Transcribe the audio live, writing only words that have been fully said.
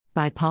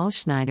By Paul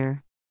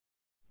Schneider.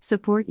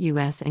 Support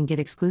US and get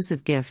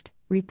exclusive gift,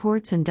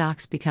 reports and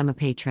docs. Become a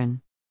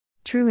patron.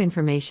 True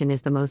information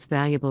is the most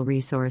valuable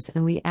resource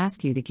and we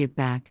ask you to give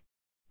back.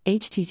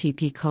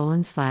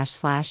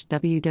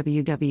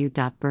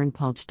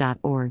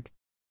 http://www.burnpulch.org.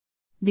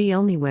 The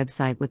only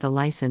website with a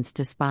license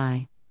to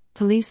spy.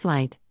 Police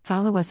Light.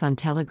 Follow us on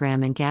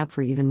Telegram and Gab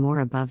for even more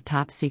above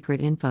top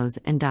secret infos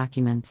and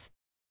documents.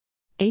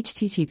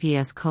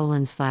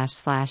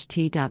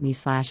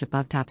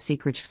 https://t.me/above top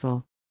secret.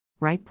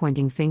 Right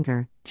pointing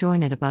finger,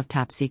 join at above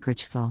top secret.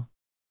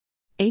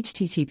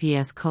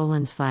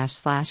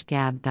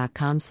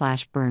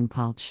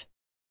 https://gab.com/burnpulch.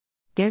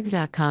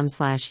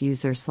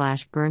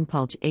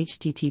 gab.com/user/burnpulch.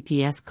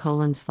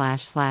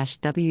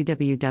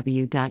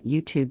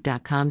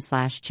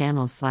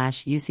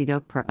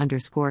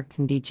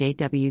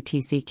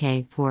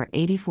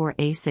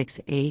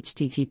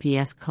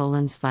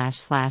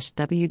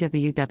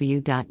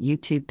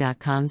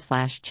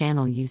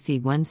 https://www.youtube.com/channel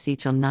uc1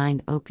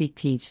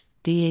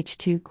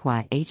 dh2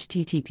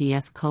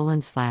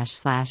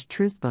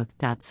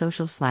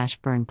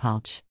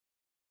 https://truthbook.social/burnpulch.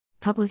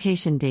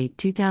 Publication date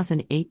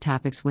 2008.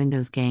 Topics: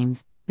 Windows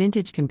games,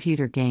 vintage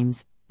computer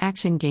games,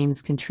 action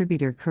games.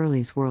 Contributor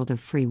Curly's World of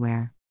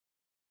Freeware.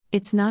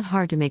 It's not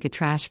hard to make a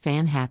trash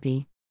fan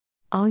happy.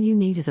 All you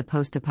need is a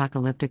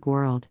post-apocalyptic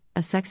world,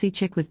 a sexy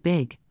chick with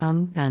big,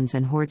 guns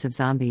and hordes of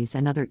zombies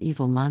and other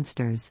evil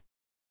monsters.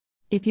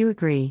 If you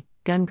agree,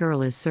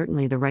 GunGirl is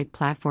certainly the right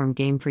platform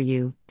game for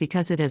you,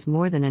 because it has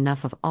more than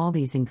enough of all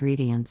these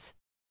ingredients.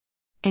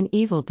 An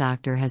evil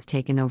doctor has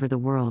taken over the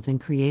world and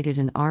created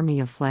an army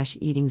of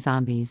flesh-eating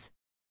zombies.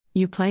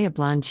 You play a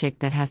blonde chick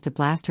that has to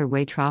blast her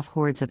way through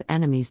hordes of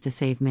enemies to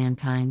save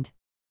mankind.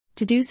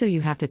 To do so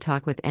you have to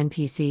talk with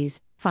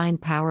NPCs,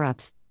 find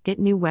power-ups, get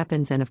new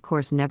weapons and of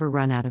course never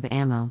run out of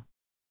ammo.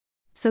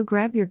 So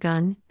grab your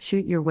gun,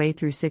 shoot your way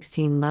through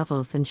 16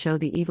 levels and show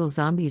the evil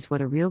zombies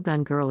what a real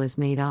gun girl is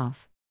made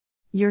of.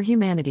 You're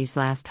humanity's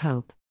last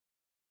hope.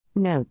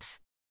 Notes: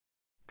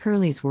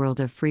 Curly's World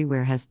of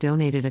Freeware has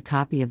donated a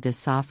copy of this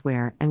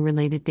software and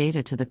related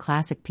data to the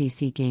Classic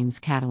PC Games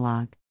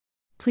catalog.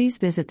 Please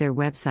visit their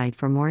website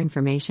for more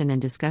information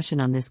and discussion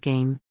on this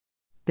game.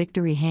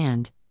 Victory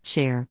hand,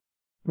 share.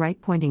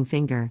 Right pointing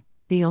finger,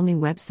 the only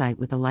website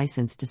with a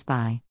license to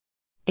spy.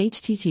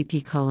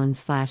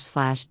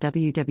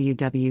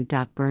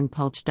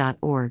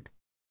 http://www.burnpulch.org.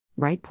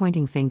 Right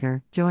pointing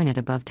finger, join at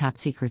above top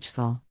secret.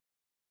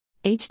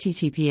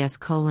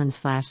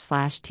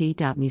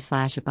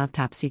 https://t.me/above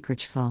top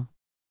secret.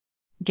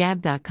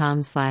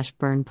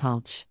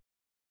 gab.com/burnpulch.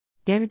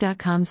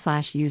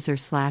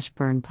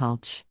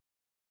 gab.com/user/burnpulch.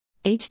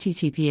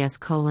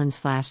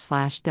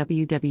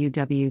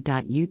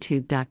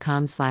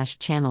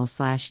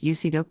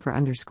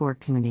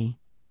 https://www.youtube.com/channel/ucdokper_community.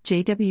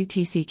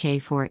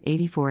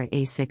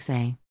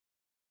 jwtck484a6a.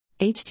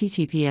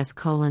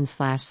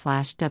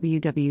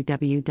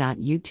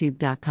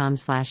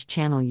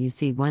 https://www.youtube.com/channel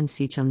uc1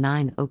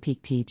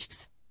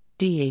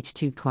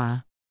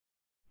 dh2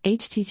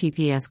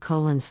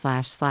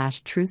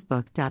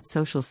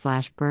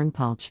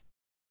 https://truthbook.social/burnpulch.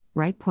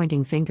 Right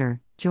pointing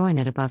finger, join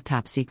at above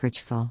top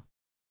secret.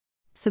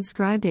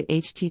 Subscribe at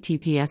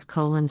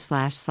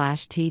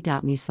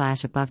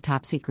https://t.me/above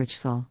top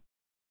secret.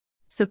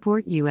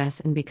 Support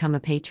US and become a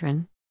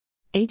patron.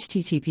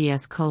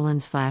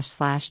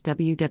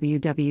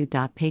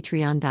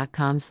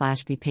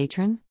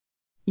 https://www.patreon.com/bepatron.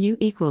 U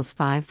equals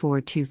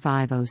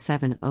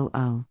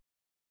 542507000.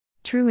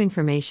 True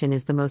information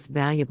is the most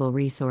valuable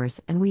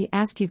resource and we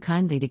ask you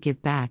kindly to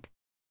give back.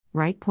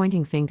 Right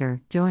pointing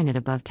finger, join at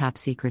above top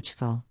secret.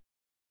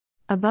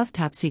 Above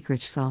top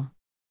secret.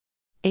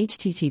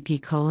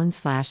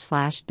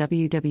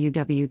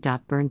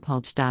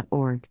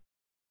 http://www.burnpulch.org.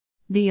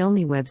 The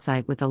only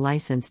website with a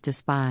license to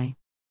spy.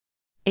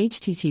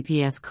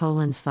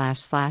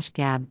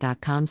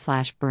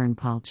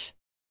 https://gab.com/burnpulch.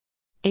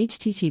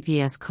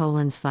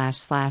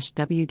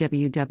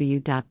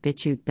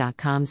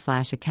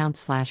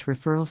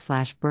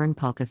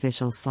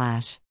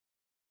 https://www.bitchute.com/account/referral/burnpulchofficial/.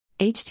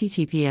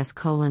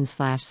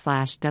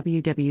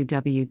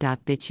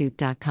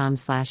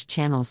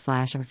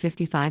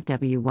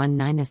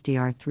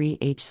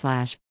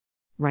 https://www.bitchute.com/channel/r55w19sdr3h/.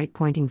 Right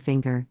pointing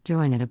finger,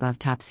 join at above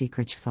top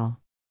secret.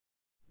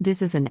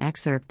 This is an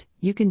excerpt.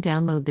 You can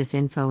download this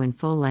info in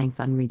full length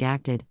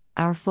unredacted,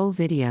 our full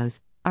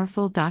videos, our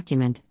full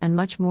document, and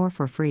much more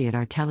for free at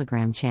our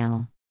Telegram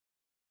channel.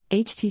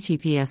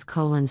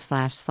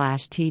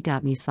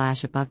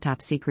 https://t.me/above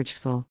top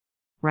secret.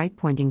 Right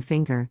pointing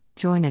finger,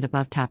 join at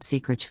above top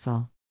secret.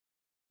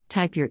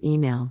 Type your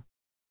email.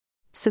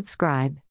 Subscribe.